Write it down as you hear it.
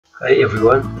Hi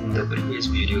everyone, in the previous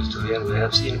video tutorial we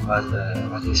have seen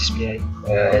what is SPI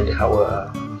and how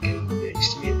we can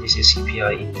estimate this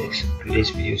SPI index. Today's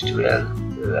video tutorial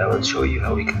I want to show you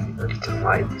how we can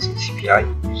determine this SPI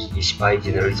using SPI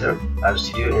Generator,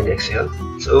 RStudio and Excel.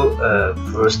 So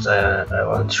first I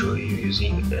want to show you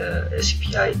using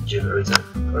SPI Generator.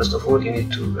 First of all, you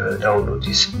need to download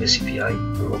this SPI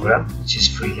program, which is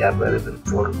freely available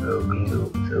for Windows.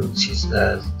 So this is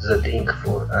the link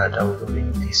for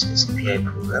downloading this SPI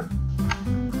program.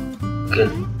 You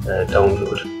can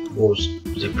download both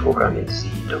the program and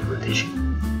the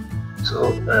documentation.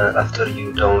 So after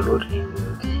you download in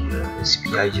the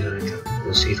SPI Generator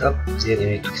setup, then you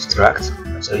need to extract.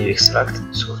 After you extract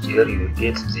software, you will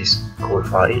get this code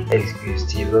file,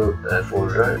 executable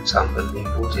folder, sample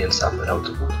input and sample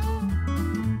output.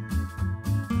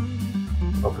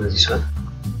 Open this one,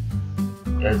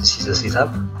 and this is the setup.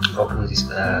 Open this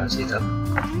setup.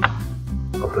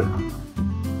 Open.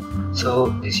 So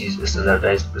this is a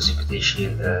standardized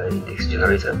precipitation index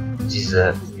generator. This is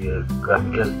a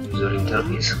graphical user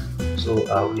interface. So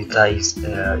our data is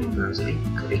in monthly.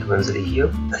 Click monthly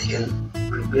here. I can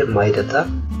prepare my data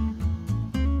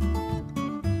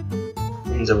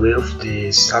in the way of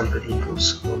the sample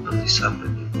inputs. Open the sample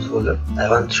input folder. I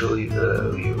want to show you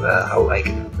how I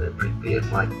can prepare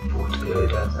my input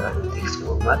data in text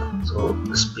format. So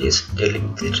space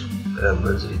delimited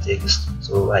monthly text.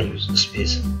 So I use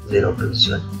space. Then open this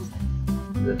one.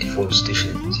 The default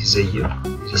station. This is a year.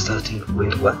 This is starting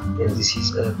point 1, and this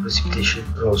is precipitation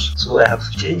rows. So I have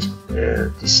to change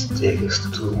this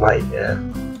text to my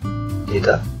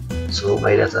data. So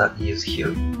my data is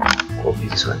here. Copy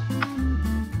this one.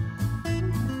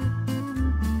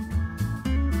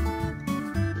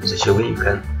 In such a way you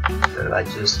can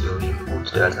adjust your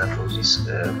input data for this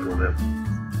program.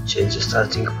 Change the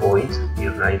starting point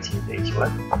here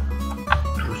 1981.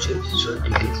 To change this one,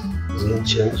 delete. Then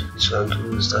change this one to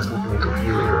the starting point of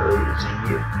your the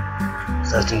year.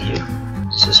 Starting here,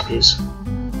 this is space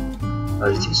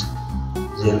as it is.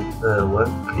 Then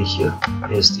click here,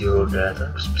 paste your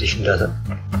data, precipitation data.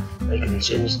 I can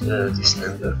change this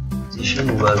number.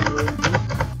 Precipitation 1,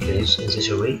 can use in such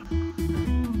a way.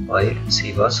 File,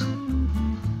 save as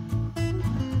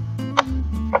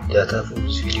data for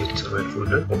this video tutorial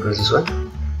folder. Open this one.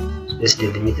 Space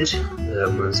delimited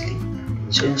monthly.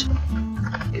 Change.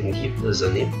 And give the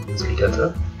name monthly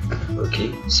data.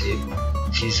 Okay, save.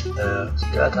 This is the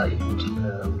data input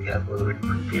we have already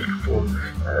prepared for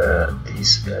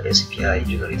this SPI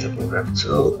Generator program.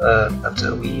 So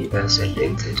after we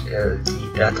selected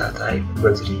the data type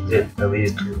monthly, then we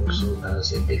need to also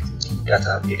select the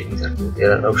data delimiter.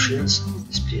 There are options,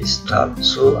 space, tab.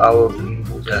 So our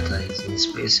input data is in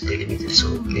space delimited.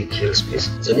 So click here space.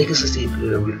 The next step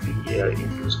will be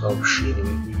input option.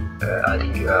 Will be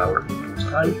adding our input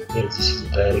file. And this is the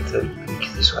directory.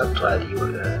 Click this one to add your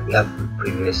we have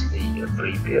previously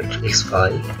prepared text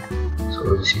file.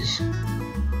 So this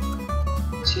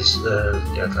is the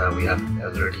data we have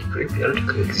already prepared.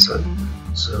 Click this one.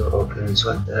 So open this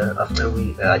one. After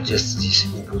we adjust this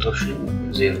input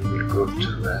option, then we'll go to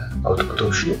output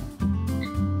option.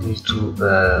 We need to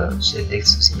select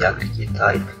the aggregate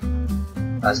type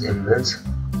as a month.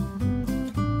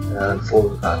 For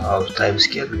our time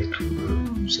scale, we need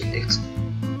to select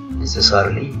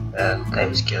necessarily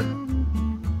time scale.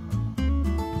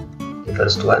 The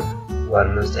first one,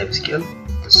 1 month time scale.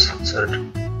 The third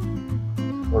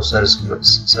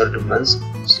month,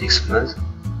 6 months,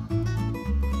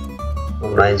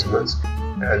 9 months,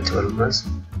 and 12 months,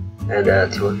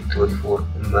 and 24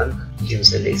 months. You can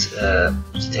select the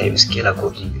time scale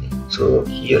accordingly. So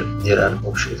here there are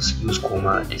options: use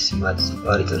comma, decimal,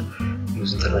 separator,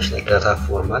 use international data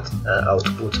format,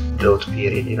 output, drought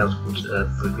period, and output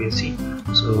frequency.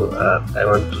 So I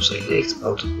want to select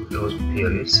output drought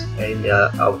periods and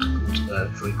output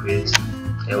frequency.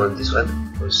 I want this one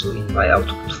also in my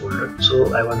output folder.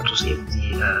 So I want to save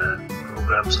the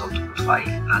program's output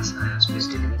file as a space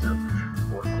delimiter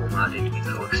or comma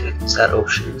delimiter or set. These are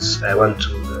options. I want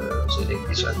to select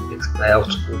this one. My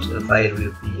output file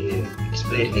will be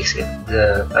displayed in Excel.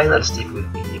 The final step will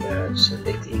be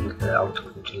selecting the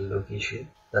output in location.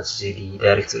 That's the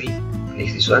directory.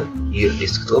 Click this one. Here,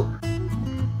 desktop.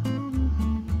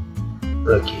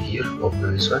 Okay, here,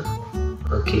 open this one.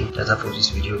 Okay, data for this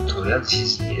video tutorial. This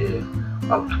is the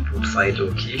output file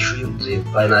location. Then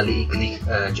finally click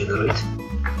generate.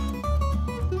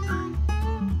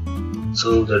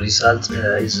 So the result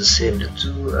is saved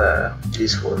to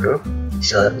this folder.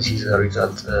 This is the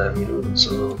result menu.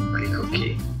 So click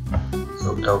OK.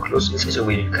 So without close, in such a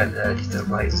way you can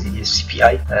determine the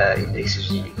SPI index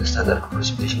using the standard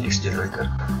precipitation index generator.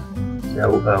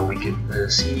 Now we can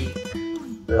see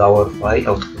our file,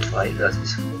 output file, that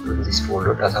is open this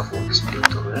folder, data for this video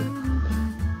tutorial.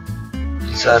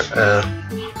 These are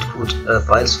output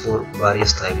files for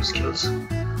various time scales,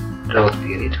 drought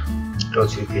period,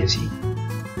 drought frequency,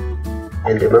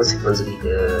 and the monthly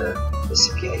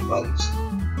SPI values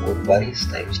for various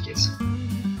time scales.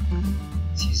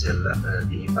 This is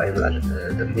the final,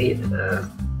 the main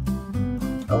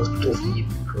output of the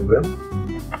program.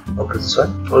 Okay, this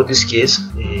one. For this case,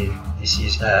 this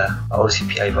is our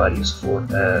CPI values for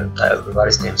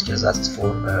various time scales. That is for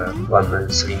 1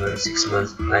 month, 3 months, 6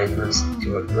 months, 9 months,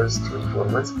 12 months, 24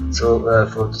 months. So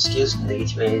for this case,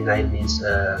 negative 9 means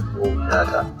no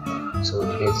data. So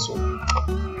we get this one.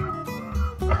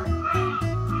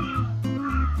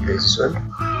 This one.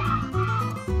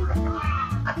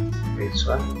 This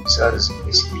one. These are the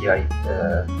CPI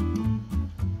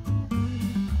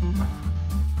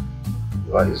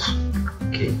values.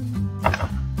 Okay.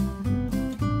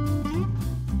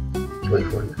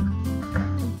 24.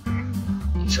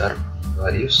 These are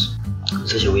values. In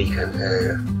such a way you can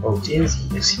obtain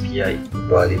the SPI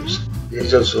values. There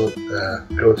is also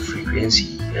drought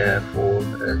frequency for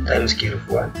time scale of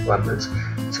 1 month,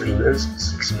 3 months,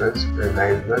 6 months,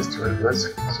 9 months, 12 months.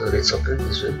 So let's open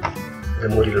this one. The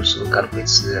model also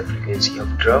calculates the frequency of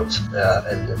drought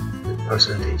and the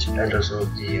percentage, and also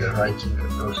the ranking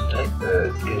percentage.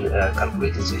 You can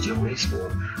calculate in such a way.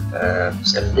 So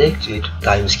selected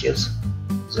time scales.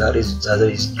 The other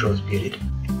is drought period.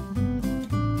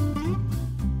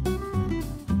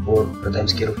 For the time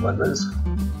scale of 1 month,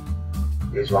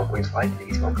 there is 1.5,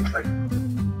 negative 1.5.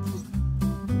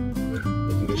 The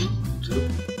duration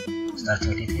 2.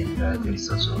 Starting detail, there is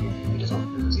also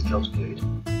the drought period.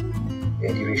 The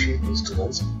duration is 2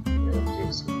 months. There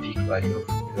is a peak value of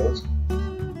drought.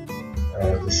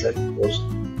 The set was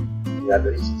the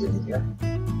average, the median.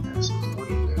 So the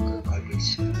model can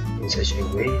calculate in such a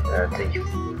way. Thank you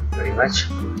very much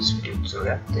for this video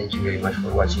tutorial. Thank you very much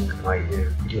for watching my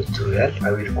video tutorial.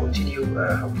 I will continue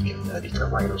how we can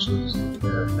determine also using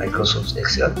Microsoft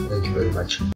Excel. Thank you very much.